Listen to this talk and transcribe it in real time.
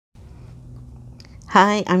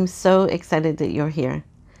Hi, I'm so excited that you're here.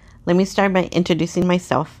 Let me start by introducing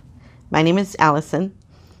myself. My name is Allison,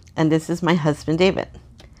 and this is my husband, David.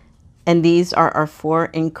 And these are our four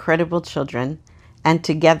incredible children, and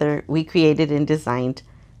together we created and designed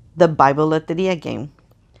the Bible Loteria game.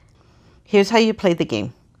 Here's how you play the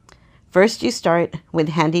game. First, you start with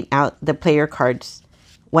handing out the player cards,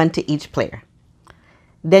 one to each player.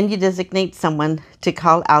 Then you designate someone to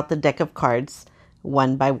call out the deck of cards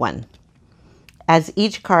one by one. As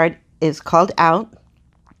each card is called out,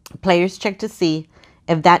 players check to see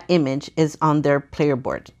if that image is on their player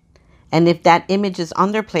board. And if that image is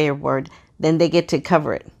on their player board, then they get to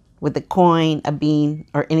cover it with a coin, a bean,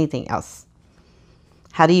 or anything else.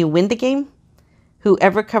 How do you win the game?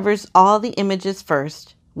 Whoever covers all the images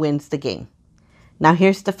first wins the game. Now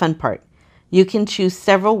here's the fun part. You can choose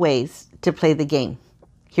several ways to play the game.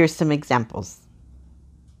 Here's some examples.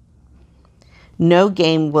 No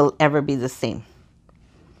game will ever be the same.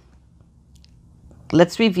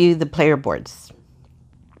 Let's review the player boards.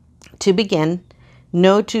 To begin,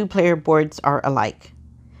 no two player boards are alike.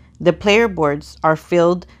 The player boards are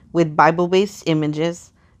filled with Bible-based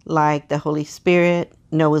images like the Holy Spirit,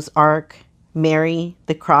 Noah's Ark, Mary,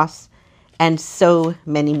 the cross, and so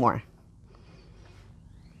many more.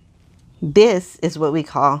 This is what we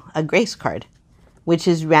call a grace card, which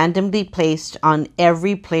is randomly placed on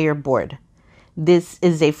every player board. This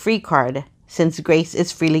is a free card since grace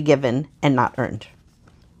is freely given and not earned.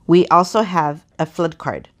 We also have a flood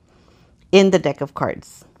card in the deck of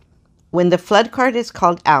cards. When the flood card is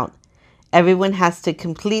called out, everyone has to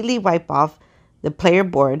completely wipe off the player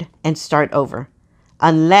board and start over,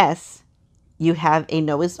 unless you have a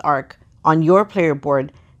Noah's Ark on your player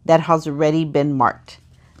board that has already been marked.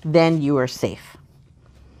 Then you are safe.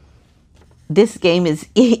 This game is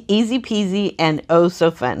easy peasy and oh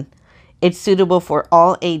so fun. It's suitable for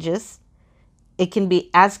all ages. It can be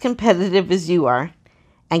as competitive as you are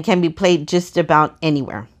and can be played just about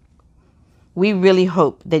anywhere. We really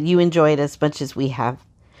hope that you enjoy it as much as we have.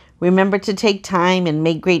 Remember to take time and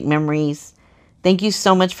make great memories. Thank you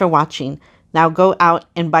so much for watching. Now go out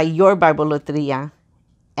and buy your Bible Loteria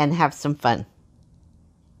and have some fun.